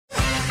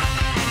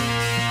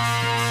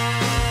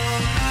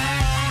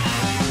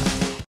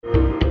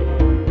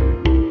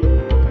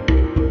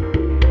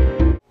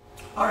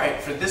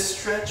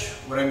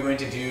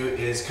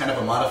kind of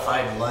a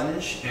modified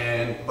lunge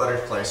and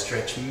butterfly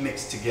stretch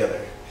mixed together.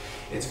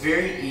 It's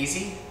very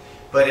easy,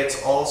 but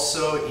it's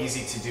also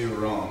easy to do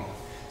wrong.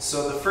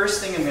 So the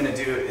first thing I'm going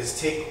to do is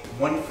take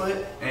one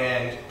foot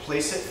and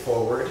place it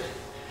forward.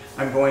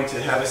 I'm going to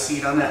have a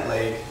seat on that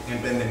leg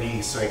and bend the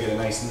knees so I get a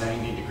nice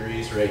 90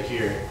 degrees right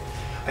here.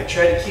 I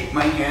try to keep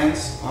my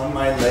hands on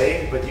my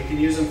leg, but you can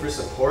use them for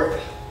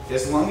support.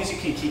 As long as you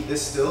can keep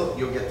this still,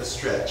 you'll get the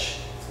stretch.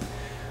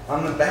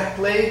 On the back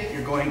leg,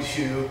 you're going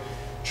to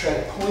try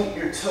to point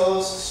your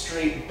toes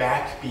straight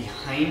back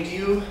behind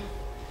you,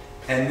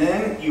 and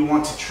then you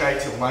want to try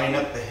to line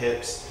up the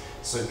hips.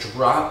 So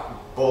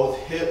drop both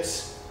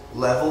hips,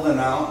 level them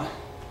out,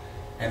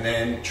 and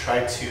then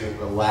try to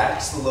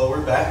relax the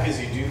lower back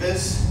as you do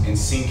this and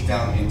sink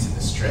down into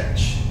the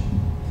stretch.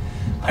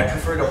 I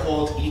prefer to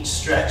hold each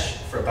stretch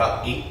for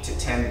about 8 to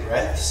 10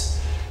 breaths.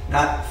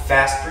 Not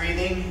fast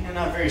breathing and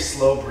not very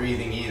slow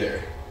breathing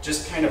either,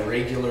 just kind of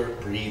regular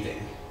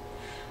breathing.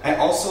 I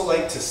also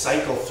like to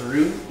cycle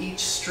through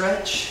each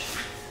stretch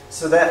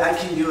so that I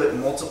can do it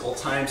multiple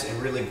times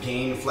and really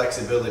gain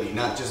flexibility,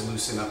 not just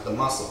loosen up the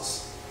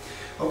muscles.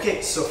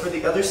 Okay, so for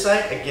the other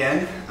side,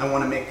 again, I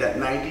want to make that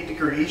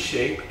 90-degree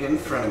shape in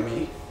front of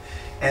me.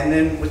 And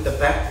then with the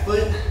back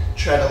foot,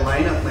 try to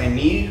line up my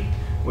knee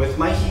with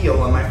my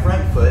heel on my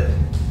front foot,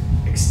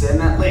 extend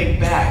that leg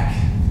back,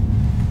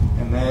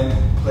 and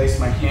then place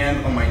my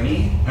hand on my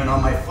knee and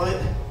on my foot,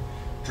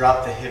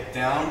 drop the hip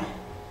down,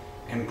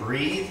 and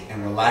breathe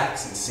and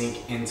relax and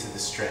sink into the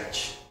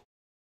stretch.